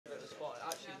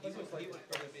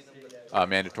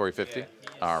Mandatory 50?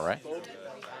 All right.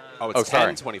 Oh, it's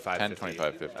 10, 25, 10, 50.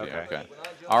 25, 50. Okay. Okay.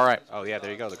 All right. Oh, yeah,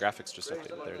 there you go. The graphics just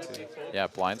updated there, too. Yeah,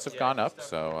 blinds have gone up,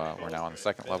 so we're now on the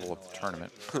second level of the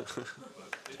tournament.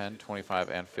 10, 25,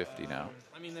 and 50 now.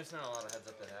 I mean, there's not a lot of heads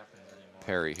up that happens anymore.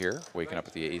 Perry here, waking up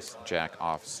with the ace-jack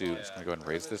offsuit. He's going to go ahead and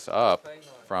raise this up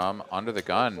from under the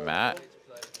gun. Matt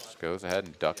just goes ahead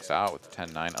and ducks out with the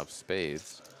 10-9 of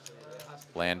spades.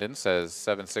 Landon says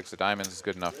 7-6 of diamonds is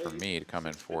good enough for me to come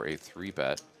in for a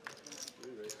 3-bet.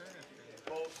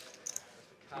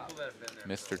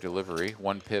 Mr. Delivery,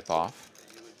 1 pip off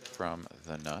from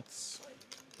the nuts.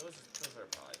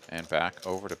 And back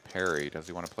over to Perry. Does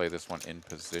he want to play this one in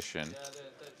position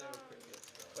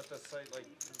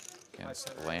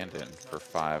against Landon for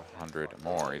 500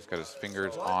 more? He's got his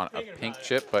fingers on a pink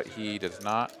chip, but he does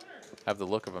not have the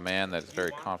look of a man that is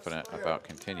very confident about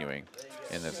continuing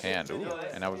in this hand. Ooh,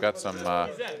 and now we've got some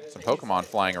Pokemon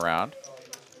flying around.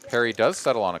 Perry does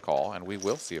settle on a call, and we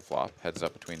will see a flop. Heads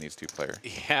up between these two players.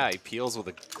 Yeah, he peels with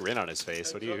a grin on his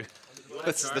face. What do you...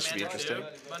 this should be interesting.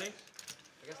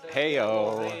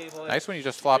 Hey-o. Nice when you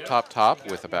just flop top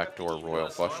with a backdoor royal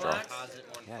flush draw.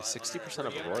 Yeah, 60%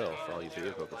 of a royal for all you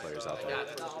video poker players out there.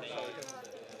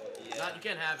 You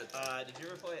can't have it. Did you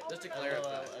ever play it? Just to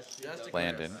clarify.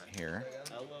 Landon here.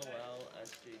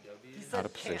 Out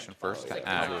of position first to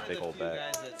add a big old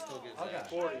bet.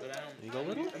 You go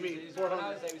little?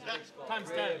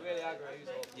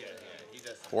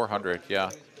 400, yeah.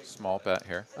 Small bet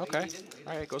here. Okay.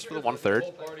 All right, goes for the 1/3.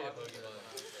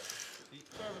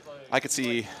 I could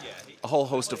see a whole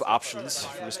host of options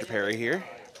for Mr. Perry here,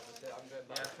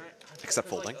 except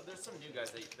folding.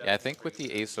 Yeah, I think with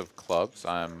the ace of clubs,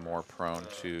 I'm more prone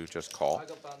to just call.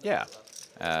 Yeah.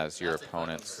 As your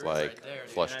opponent's like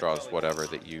flush draws, whatever,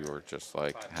 that you are just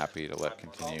like happy to let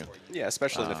continue. Yeah,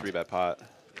 especially in the 3-bet pot.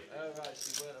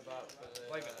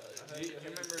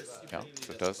 Yeah,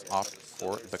 so it does opt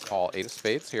for the call. 8 of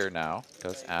spades here now.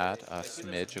 Does add a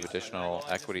smidge of additional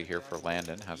equity here for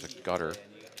Landon. Has a gutter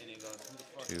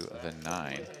to the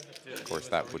 9. Of course,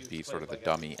 that would be sort of the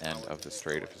dummy end of the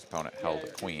straight if his opponent held a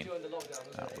queen.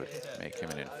 That would make him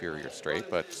an inferior straight,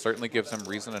 but certainly gives him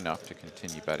reason enough to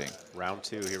continue betting. Round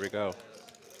 2, here we go.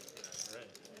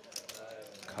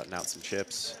 Cutting out some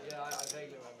chips.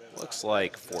 Looks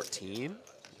like 14.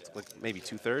 Looks like maybe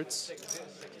 2/3.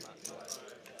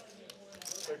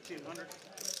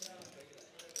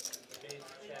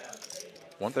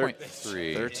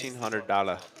 1.3.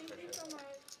 $1,300.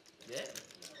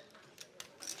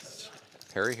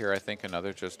 Perry here, I think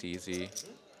another just easy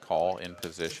call in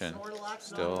position.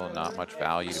 Still not much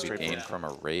value to be gained from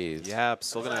a raise. Yeah, I'm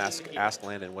still going to ask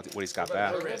Landon what he's got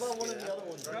back.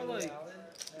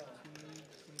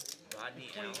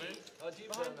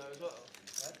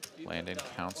 Landon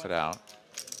counts it out.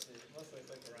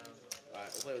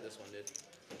 Alright, we'll play with this one, dude.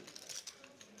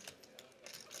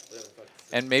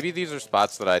 And maybe these are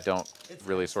spots that I don't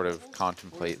really sort of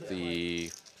contemplate the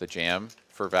jam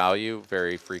for value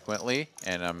very frequently,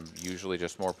 and I'm usually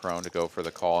just more prone to go for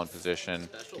the call in position.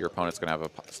 Your opponent's going to have a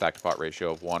stack to pot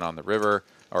ratio of 1 on the river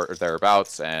or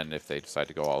thereabouts, and if they decide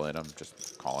to go all in, I'm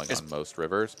just calling on most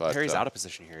rivers. But Harry's out of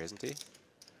position here, isn't he?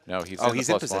 No, he's in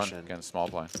the position against small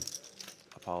blind.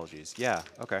 Apologies. Yeah.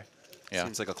 Okay. Yeah.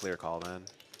 Seems like a clear call then.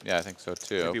 Yeah, I think so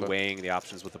too. Could be weighing the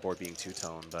options with the board being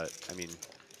two-tone, but I mean,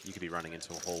 you could be running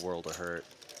into a whole world of hurt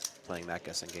playing that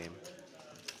guessing game.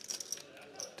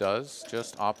 Does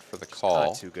just opt for the call.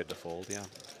 Not too good to fold, yeah.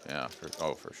 Yeah,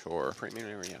 for sure.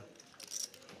 Yeah.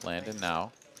 Landon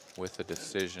now with a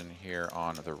decision here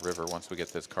on the river once we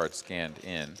get this card scanned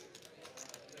in.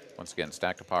 Once again,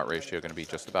 stack to pot ratio going to be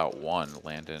just about 1.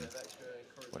 Landon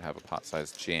would have a pot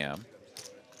size jam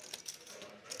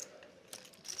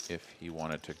if he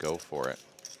wanted to go for it.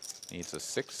 Needs a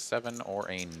 6, 7, or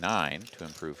a 9 to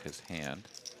improve his hand.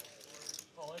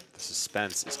 The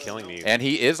suspense is killing me. And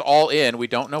he is all in. We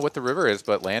don't know what the river is,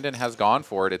 but Landon has gone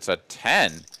for it. It's a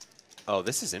 10. Oh,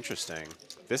 this is interesting.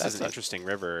 This is an interesting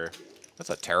river. That's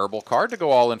a terrible card to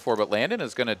go all in for, but Landon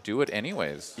is going to do it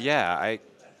anyways. Yeah,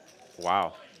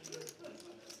 wow.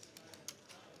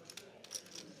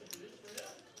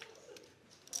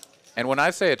 And when I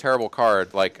say a terrible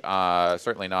card, like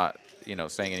certainly not,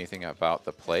 saying anything about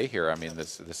the play here. I mean,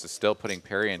 this is still putting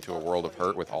Perry into a world of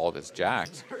hurt with all of his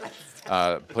jacks,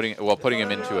 putting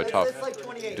him into a tough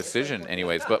decision,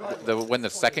 anyways. But when the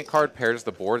second card pairs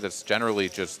the board, that's generally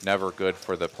just never good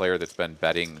for the player that's been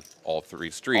betting all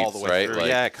 3 streets, all the way right? Through. Like,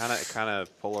 yeah, it kind of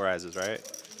polarizes, right?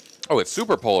 Oh, it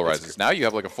super polarizes. Now you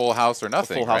have like a full house or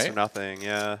nothing, full house right? or nothing,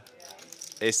 yeah.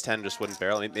 Ace-10 just wouldn't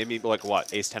barrel. Maybe like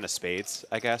what? Ace-10 of spades,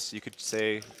 I guess you could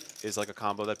say, is like a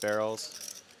combo that barrels.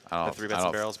 the 3-bets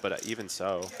and barrels, but even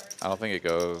so. I don't think it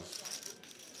goes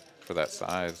for that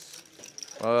size.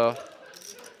 Well,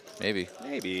 maybe.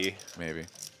 Maybe. Maybe.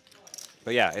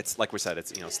 But yeah, it's like we said,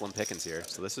 it's slim pickings here.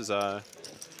 So this is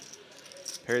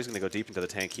Perry's going to go deep into the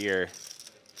tank here.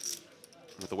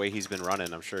 With the way he's been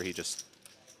running, I'm sure he just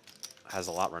has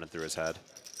a lot running through his head.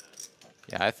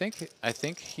 Yeah, I think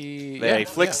he. Yeah, he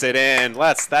flicks it in.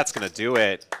 That's going to do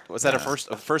it. Was that a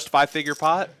first 5-figure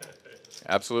pot?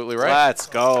 Absolutely right. Let's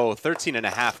go.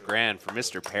 13.5 grand for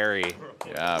Mr. Perry.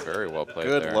 Yeah, very well played.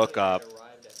 Good there. look up.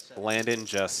 Landon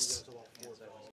just